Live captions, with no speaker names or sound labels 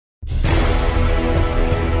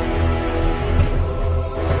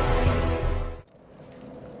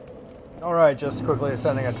Alright, just quickly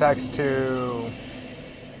sending a text to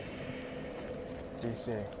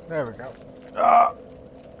DC. There we go.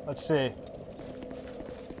 Let's see.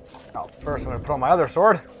 Oh, first I'm going to put on my other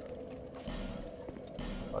sword.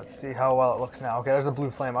 Let's see how well it looks now. Okay, there's the blue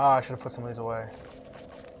flame. I should have put some of these away.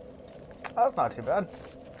 That's not too bad.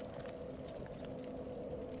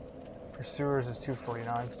 Pursuers is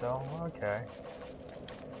 249 still. Okay.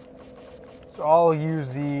 So I'll use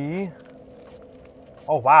the...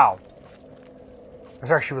 Oh, wow.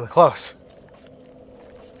 That's actually really close.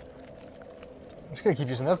 I'm just going to keep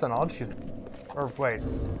using this then. I'll just use... Or, wait.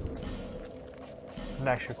 And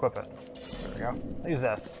actually equip it. There we go. I'll use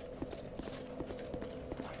this.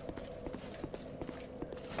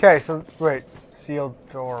 Okay, so, wait. Sealed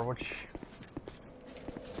door, which...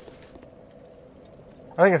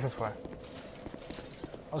 I think it's this way.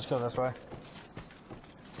 I'll just go this way.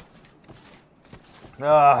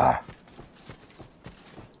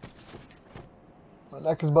 My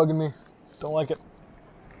neck is bugging me. Don't like it.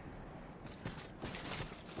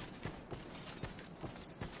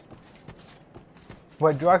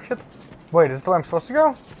 Wait, do I actually... Wait, is this the way I'm supposed to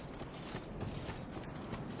go?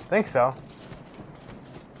 I think so.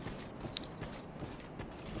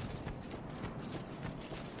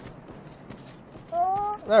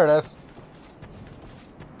 There it is.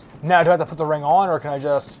 Now, do I have to put the ring on, or can I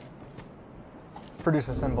just produce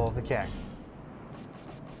a symbol of the king?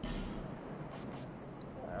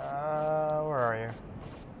 Where are you?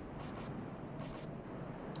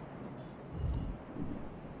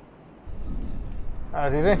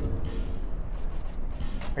 That was easy.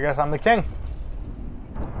 I guess I'm the king.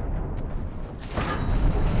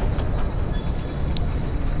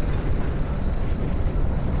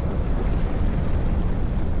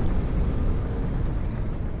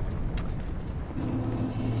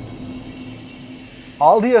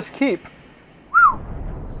 Aldia's Keep.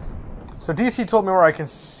 So DC told me where I can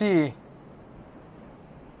see.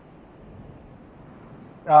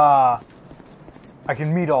 I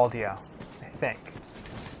can meet Aldia, I think.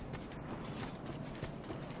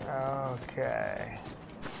 Okay.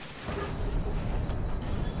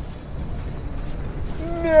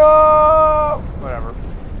 No! Whatever.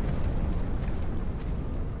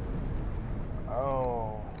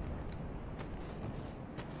 Oh.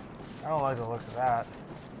 I don't like the look of that.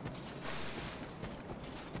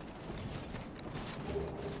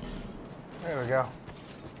 There we go.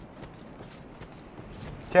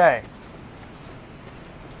 Okay.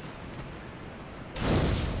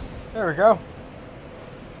 There we go.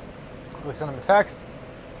 Quickly send him a text.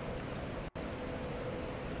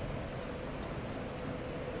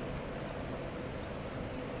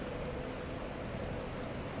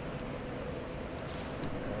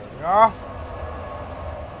 There we go.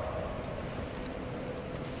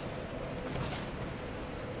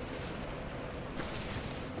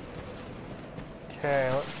 Okay,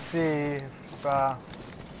 let's see if,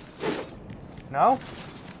 no?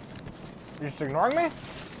 You're just ignoring me?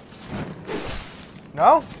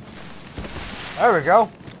 No? There we go.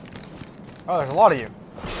 Oh, there's a lot of you.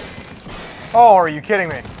 Oh, are you kidding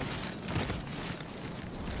me?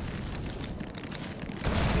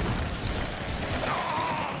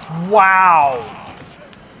 Wow!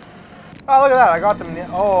 Oh, look at that, I got them in the...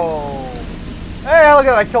 Oh! Hey, look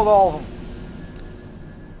at that, I killed all of them.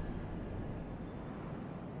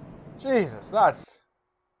 Jesus, that's...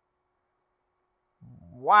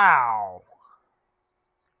 Wow.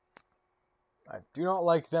 I do not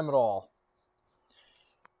like them at all.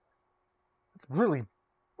 It's really,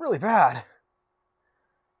 really bad.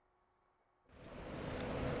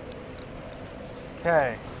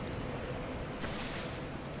 Okay.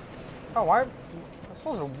 Oh, why? The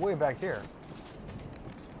souls are way back here.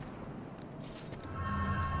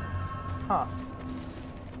 Huh.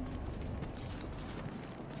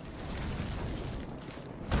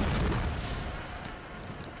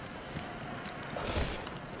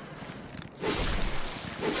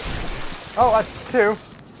 Oh, that's two.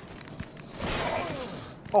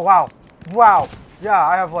 Oh, wow. Wow. Yeah,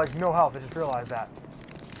 I have, like, no health. I just realized that.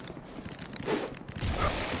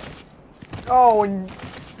 Oh, and...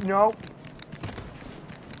 No.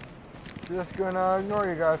 Just gonna ignore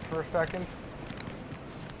you guys for a second.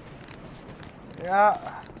 Yeah.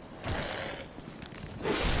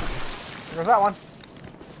 There's that one.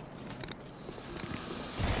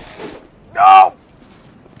 No!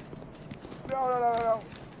 No, no, no, no, no.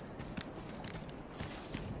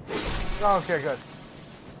 Okay, good.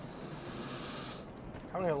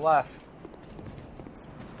 How many left?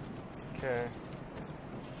 Okay.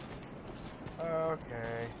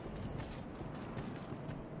 Okay.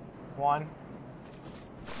 One.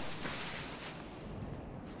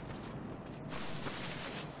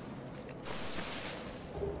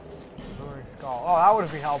 that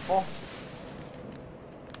would be helpful.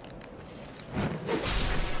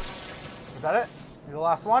 Is that it? You the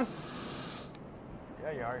last one?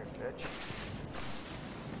 Yeah, you are, you bitch.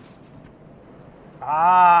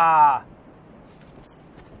 Ah!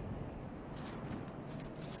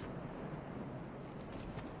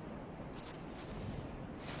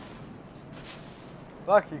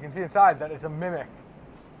 Look, you can see inside that it's a mimic.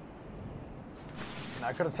 And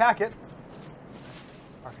I could attack it.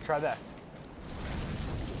 Or I could try this.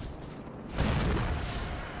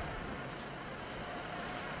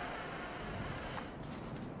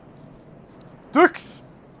 Dicks!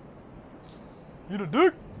 Eat a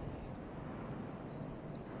dick!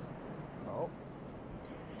 Oh.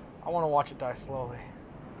 I want to watch it die slowly.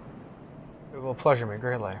 It will pleasure me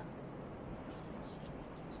greatly.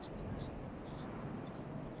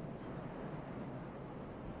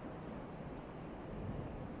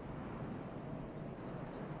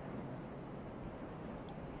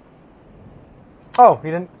 Oh,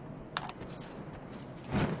 he didn't.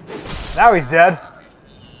 Now he's dead.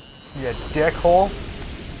 You dickhole.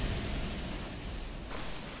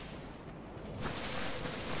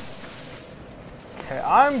 Okay,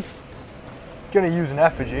 I'm gonna use an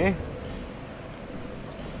effigy.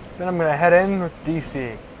 Then I'm gonna head in with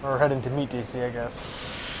DC. Or head in to meet DC, I guess.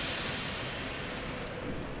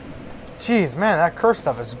 Jeez, man, that curse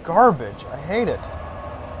stuff is garbage. I hate it.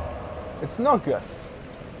 It's no good.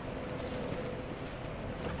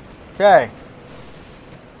 Okay.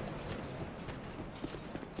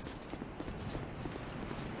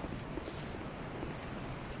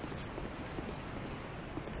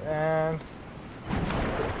 And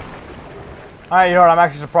alright, you know what, I'm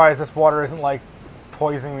actually surprised this water isn't like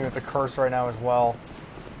poisoning me with the curse right now as well.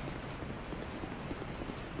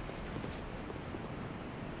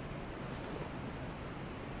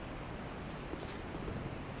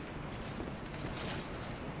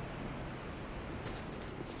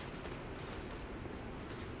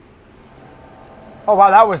 Oh wow,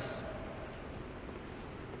 that was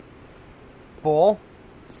bull.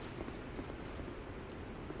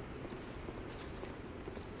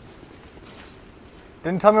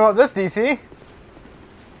 Didn't tell me about this, DC.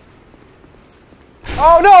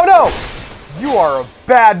 Oh no, no! You are a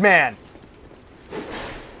bad man.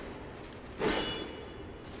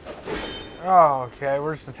 Oh, okay,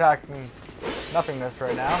 we're just attacking nothingness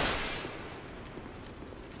right now.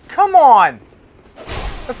 Come on!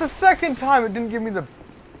 That's the second time it didn't give me the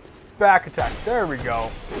back attack. There we go.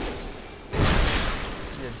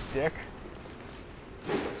 You dick.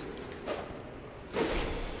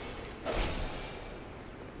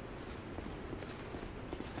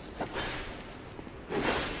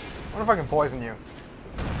 I wonder if I can poison you.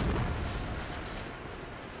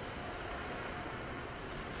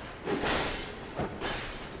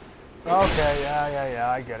 Okay,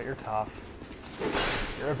 yeah, I get it. You're tough.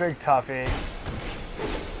 You're a big toughie.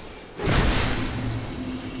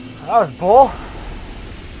 That was bull.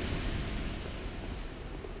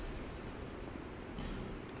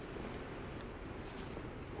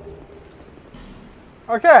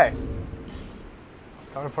 Okay.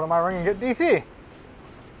 Time to put on my ring and get DC.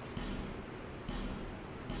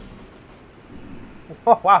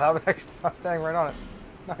 Oh wow, that was actually, I was standing right on it.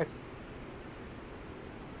 Nice.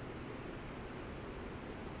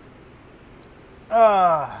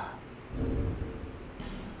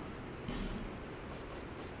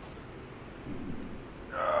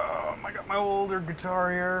 I got my older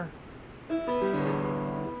guitar here. With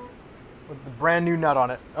the brand new nut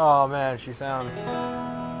on it. Oh man, she sounds...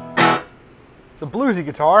 It's a bluesy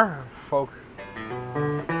guitar. Folk.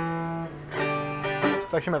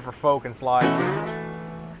 It's actually meant for folk and slides.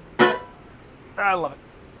 I love it.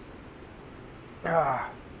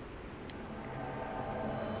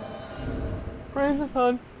 Praise the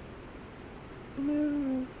sun.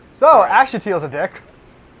 So, Ashtateel's a dick.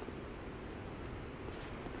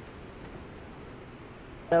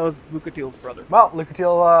 That was Lucatiel's brother. Well,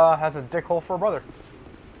 Lucatiel has a dickhole for a brother.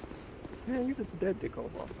 Yeah, he's a dead dickhole.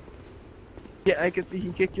 Yeah, I can see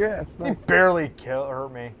he kicked your ass. Nice. He barely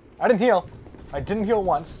hurt me. I didn't heal. I didn't heal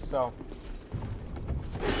once, so...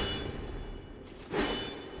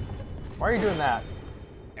 Why are you doing that?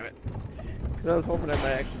 Damn it. Because I was hoping I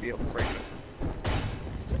might actually be able to break it.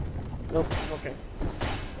 Nope, okay.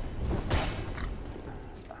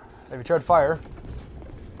 Have you tried fire?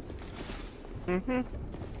 Mm-hmm.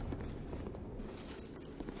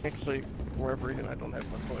 Actually, for whatever reason, I don't have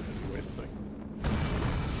much poison anyway, so...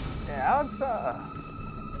 Yeah, it's,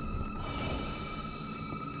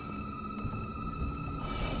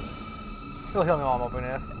 It'll heal me while I'm opening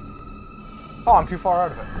this. Oh, I'm too far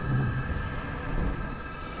out of it.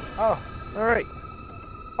 Oh. Alright.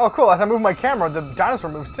 Oh, cool. As I move my camera, the dinosaur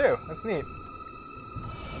moves too. That's neat.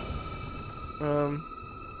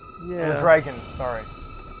 Yeah. The dragon, sorry.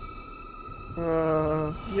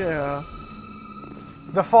 Yeah.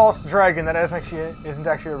 The false dragon that isn't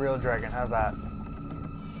actually a real dragon. How's that?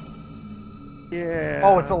 Yeah.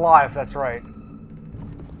 Oh, it's alive. That's right.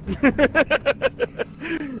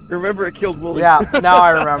 Remember it killed Wooly. Yeah, now I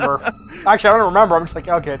remember. Actually, I don't remember. I'm just like,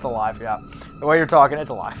 okay, it's alive. Yeah. The way you're talking, it's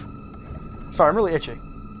alive. Sorry, I'm really itchy.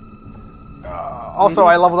 Also,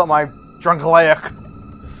 I leveled up my Drungalaic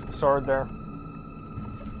sword there.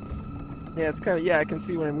 Yeah, it's kind of, I can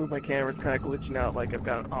see when I move my camera, it's kind of glitching out, like I've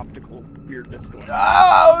got an optical weirdness going on.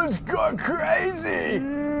 Oh, it's going crazy!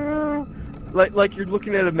 Like you're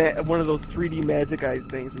looking at one of those 3D Magic Eyes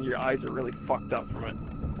things, and your eyes are really fucked up from it.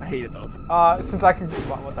 I hated those. Since I can,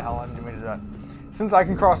 what the hell? I didn't mean to do that. Since I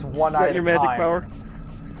can cross one eye at a your magic time, power?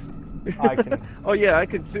 I can. Oh yeah, I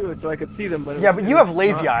could too, so I could see them. But Yeah, but you have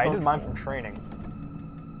lazy eye. I did mine from training.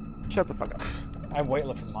 Shut the fuck up. I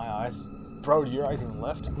weightlifted with my eyes. Bro, do your eyes even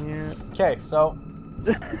lift? Yeah. Okay, so.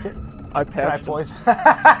 I Can I patched poison?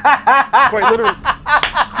 Quite literally.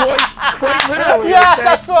 Quite literally. Yeah,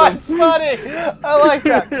 that's what's funny. I like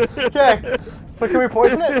that. Okay, so can we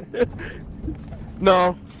poison it?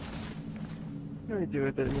 No. What do I do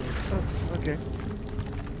with it? Oh, okay.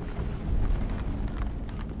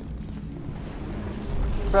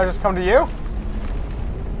 Should I just come to you?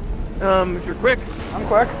 If you're quick. I'm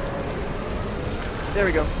quick. There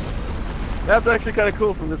we go. That's actually kind of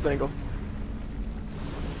cool from this angle.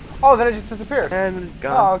 Oh, then it just disappears. And it's Oh,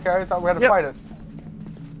 gone. okay. I thought we had to fight it.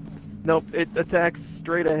 Nope, it attacks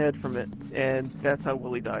straight ahead from it, and that's how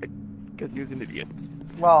Willie died, because he was an idiot.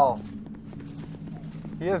 Well,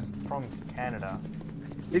 he is from Canada.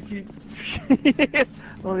 If you...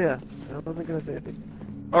 Oh yeah, I wasn't gonna say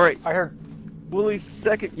anything. Alright, I heard. Willie's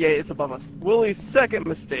second... Yeah, it's above us. Willie's second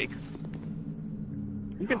mistake.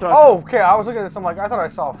 You can talk. Oh, okay. I was looking at this. I'm like, I thought I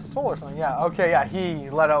saw a soul or something. Yeah. Okay. Yeah. He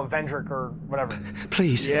let out Vendrick or whatever.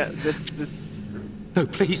 Please. Yeah, this No,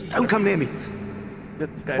 please, don't come near me.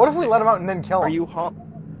 guy. What if we let him out and then kill him?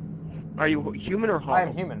 Are you human or hollow? I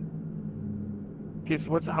am human. Okay,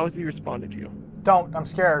 so how is he responding to you? Don't. I'm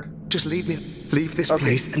scared. Just leave me. Leave this Okay.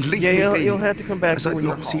 place and leave Yeah, me you'll be, have to come back as to I when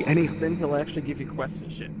you're not see hollow. any. Then he'll actually give you quests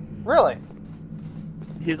and shit. Really?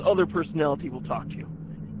 His other personality will talk to you.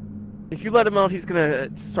 If you let him out, he's gonna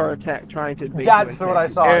start trying to invade you and That's what I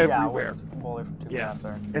attack saw. you Yeah. everywhere. Wooly from two Yeah.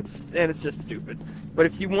 there. It's just stupid. But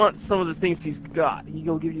if you want some of the things he's got,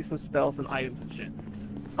 he'll give you some spells and items and shit.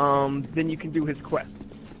 Then you can do his quest.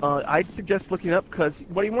 I'd suggest looking up because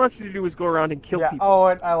what he wants you to do is go around and kill Yeah. people. Oh,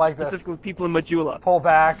 I like this. Specifically people in Majula. Pull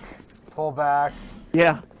back. Pull back.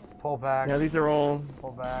 Yeah. Pull back. Yeah, these are all.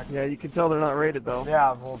 Pull back. Yeah, you can tell they're not rated though.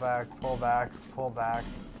 Yeah. Pull back. Pull back. Pull back.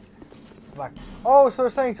 Back. Oh, so they're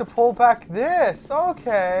saying to pull back this.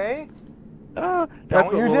 Okay. That's Don't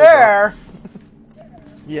what you Will's dare.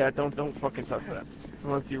 Yeah, don't fucking touch that.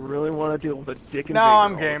 Unless you really want to deal with a dick and No,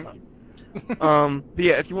 I'm game. But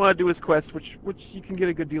yeah, if you want to do his quest, which you can get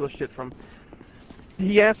a good deal of shit from,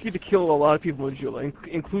 he asks you to kill a lot of people in Jula,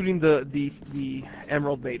 including the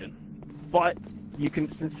Emerald Maiden. But you can,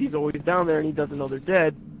 since he's always down there and he doesn't know they're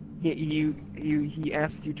dead, he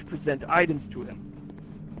asks you to present items to him.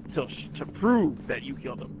 So to prove that you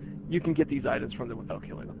killed him, you can get these items from them without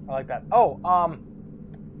killing them. I like that. Oh,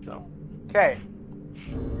 So. okay.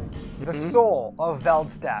 The soul of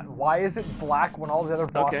Veldstadt. Why is it black when all the other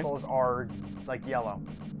boss souls are like yellow?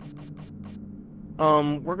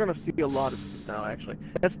 We're gonna see a lot of this now, actually.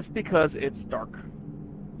 That's just because it's dark.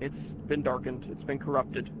 It's been darkened. It's been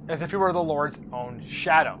corrupted. As if he were the Lord's own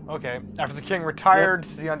shadow. Okay. After the king retired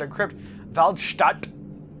to the Undercrypt, Crypt, Veldstadt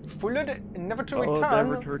followed never to return.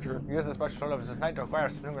 Never to return. Use the special soul of his night to acquire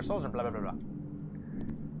stronger souls and blah blah blah blah.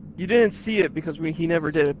 You didn't see it because he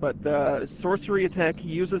never did it, but the sorcery attack he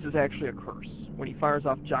uses is actually a curse when he fires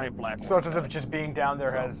off giant black So it's as if just being down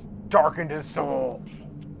there has darkened his soul.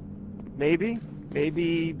 Maybe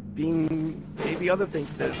other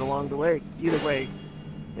things did along the way. Either way,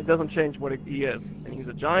 it doesn't change what he is, and he's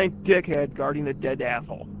a giant dickhead guarding a dead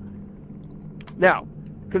asshole. Now,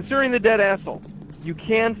 considering the dead asshole, you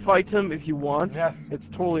can fight him if you want. Yes. It's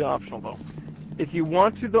totally optional though. If you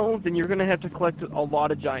want to though, then you're gonna have to collect a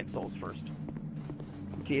lot of giant souls first.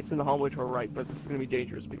 Okay, it's in the hallway to our right, but this is gonna be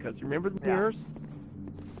dangerous because remember the mirrors?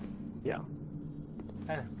 Yeah.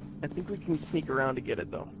 I think we can sneak around to get it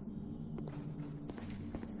though.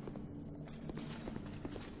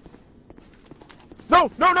 No!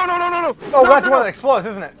 Oh, that's the one that explodes,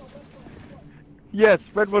 isn't it? Yes,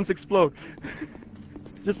 red ones explode.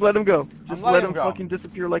 Just let him go. Just let him go. fucking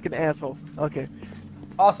disappear like an asshole. Okay.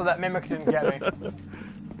 Also, that mimic didn't get me.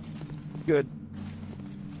 Good.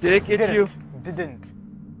 Did it get you? Didn't.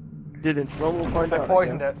 Well, we'll find I out.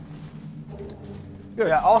 poisoned it. Good.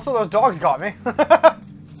 Yeah, also those dogs got me.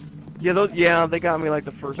 Yeah, they got me like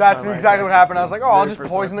the first That's time. exactly what happened. I was like, oh, I'll Very just first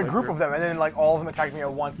poison time a I group played of them, and then like all of them attacked me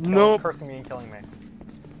at once, Nope. cursing me and killing me.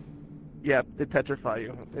 Yeah, they petrify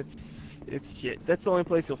you. It's shit. That's the only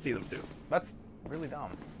place you'll see them too. That's really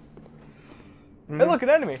dumb. Mhm. Hey, look, an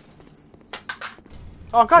enemy.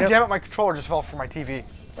 Oh, god Yep. damn it, my controller just fell from my TV.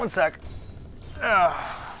 1 sec. Ugh.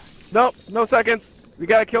 Nope, no seconds. We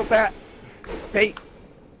gotta kill Pat. Pate.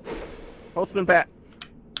 Postman Pat.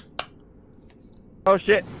 Oh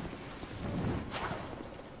shit.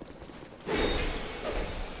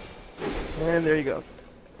 And there he goes.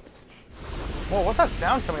 Whoa, what's that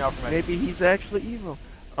sound coming out from it? Maybe he's actually evil.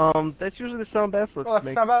 That's usually the sound Basilisk Oh, that's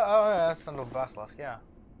make. not bad. Oh, yeah, that's Sound of Basilisk, yeah.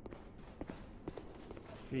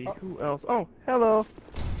 Let's see, who else? Oh, hello.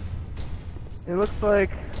 It looks like...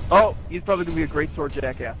 Oh, he's probably gonna be a great sword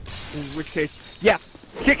jackass. In which case, yeah,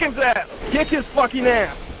 kick his ass! Kick his fucking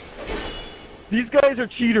ass! These guys are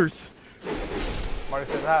cheaters. Why did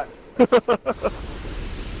you say that?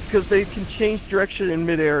 Because they can change direction in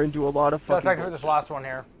midair and do a lot of Let's fucking activate this last one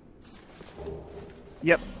here.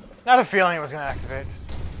 Yep. I had a feeling it was going to activate.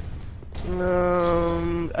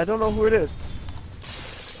 I don't know who it is.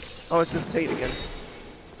 Oh, it's just Pate again.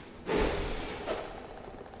 I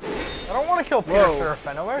don't want to kill Peter Whoa.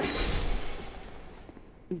 Serafinowicz.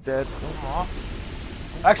 He's dead. Aw.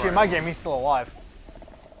 Actually, in my game, he's still alive.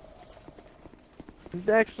 He's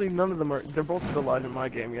actually, none of them are, they're both still alive in my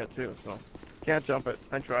game yet too, so. Can't jump it.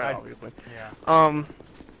 I tried, obviously. Yeah.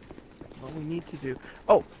 What we need to do...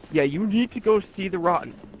 Oh, yeah, you need to go see the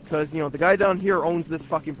Rotten. Because, you know, the guy down here owns this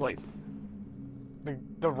fucking place.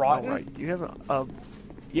 The Rotten? Oh, right. You have a...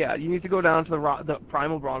 Yeah, you need to go down to the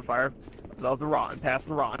Primal Bonfire. Love the Rotten. Past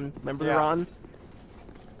the Rotten. Remember the Rotten?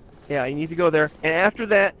 Yeah, you need to go there. And after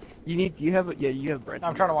that, you need... You have a... Yeah, you have branch.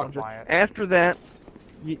 I'm trying to walk by it. After that...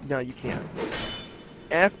 No, you can't.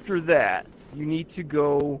 After that, you need to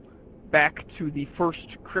go back to the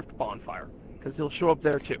first Crypt Bonfire. Because he'll show up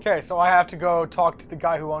there too. Okay, so I have to go talk to the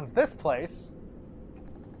guy who owns this place.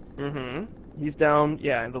 Mm-hmm. He's down,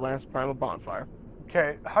 yeah, in the last Primal Bonfire.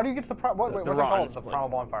 Okay, how do you get to the what's it called? The Primal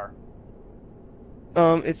Bonfire.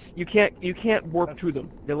 It's you can't warp to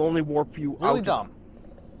them. They'll only warp you out. Really dumb.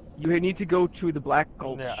 You need to go to the Black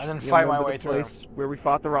Gulch. Yeah, and then fight my way the place where we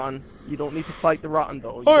fought the Rotten. You don't need to fight the Rotten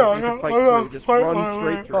though. You Oh don't yeah, need to fight through. Just run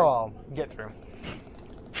straight through. Oh, get through.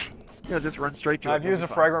 Yeah, just run straight through. I've used a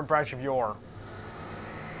fragrant branch of yore.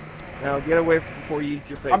 Now get away before he eats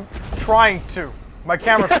your face. I'm trying to. My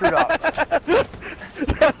camera screwed up.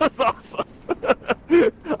 That was awesome.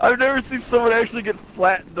 I've never seen someone actually get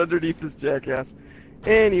flattened underneath this jackass.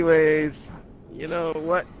 Anyways, you know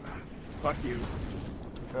what? Fuck you.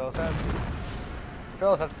 Phyllis head.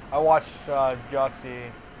 I watched Yahtzee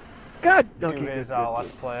God, do okay, his good. let's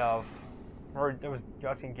play of, or it was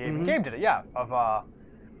Yahtzee and Gabe. Gabe did it, yeah, of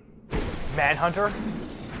Manhunter.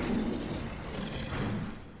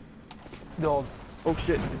 The old Oh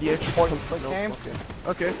shit, did he actually point and click game.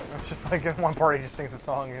 Okay. It's just like in one part he just sings a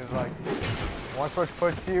song. He's like, one switch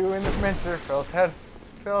puts you in the mincer. Phil's head.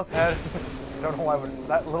 I don't know why, but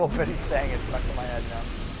that little bit he's saying is stuck in my head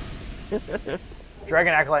now.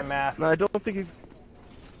 Dragon Acolyte Mask. No, I don't think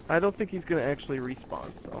he's gonna actually respawn.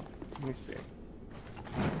 So let me see.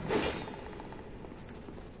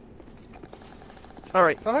 All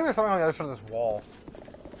right. Sounds like there's something on the other side of this wall.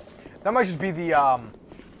 That might just be the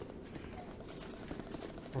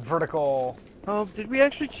vertical. Oh, did we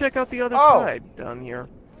actually check out the other Oh. side down here?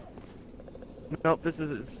 Nope, this is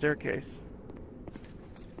a staircase.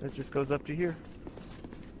 It just goes up to here.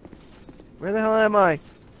 Where the hell am I? I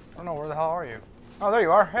don't know, where the hell are you? Oh, there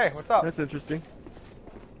you are. Hey, what's up? That's interesting.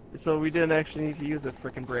 So we didn't actually need to use a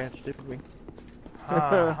frickin' branch, did we?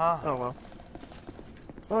 Uh-huh. Oh well.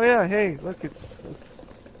 Oh yeah, hey, look, it's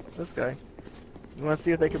this guy. You wanna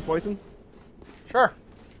see if they can poison? Sure.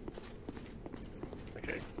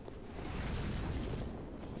 Okay.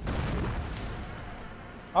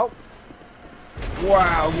 Oh,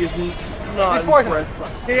 Wow, he's not He's poisoned. impressed.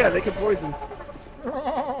 Yeah, they can poison.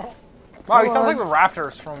 wow, he sounds like the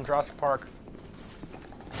raptors from Jurassic Park.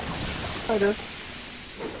 I do.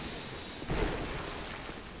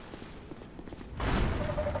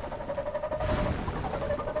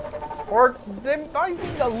 Or they might be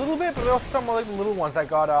a little bit, but they're also some like the little ones that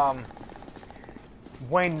got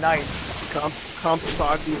Wayne Knight. Comps,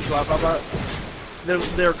 blah blah blah.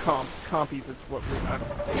 They're comps. Compies is what we got.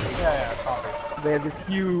 Yeah, copy. They have this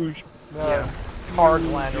huge, Hard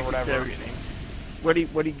Land or whatever. Everything. What do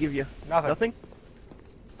he give you? Nothing. Nothing?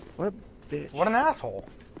 What a bitch. What an asshole.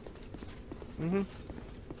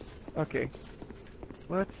 Mm-hmm. Okay.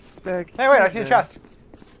 Let's back. Hey, wait! I see a chest.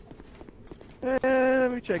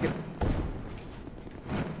 Let me check it.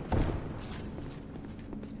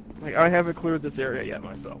 Like, I haven't cleared this area yet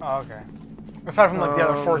myself. Oh, okay. Aside from like the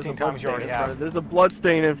other There's 14 a times you bloodstain already in front have. of- There's a blood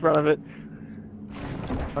stain in front of it.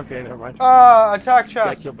 Okay, never mind. Attack Got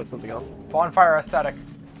chest. killed by something else. Bonfire aesthetic.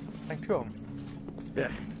 I think 2 of them. Yeah.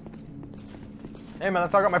 Hey man,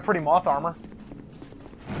 let's talk about my pretty moth armor.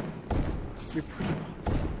 You're pretty...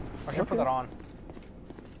 I should put Okay. that on.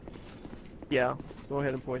 Yeah. Go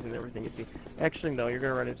ahead and poison everything you see. Actually, no, you're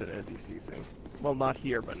gonna run into an NPC soon. Well, not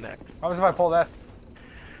here, but next. What if I pull this?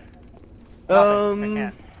 Nothing. I Um,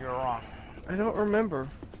 can't. You were wrong. I don't remember.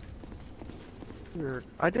 Weird.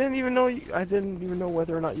 I didn't even know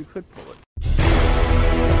whether or not you could pull it.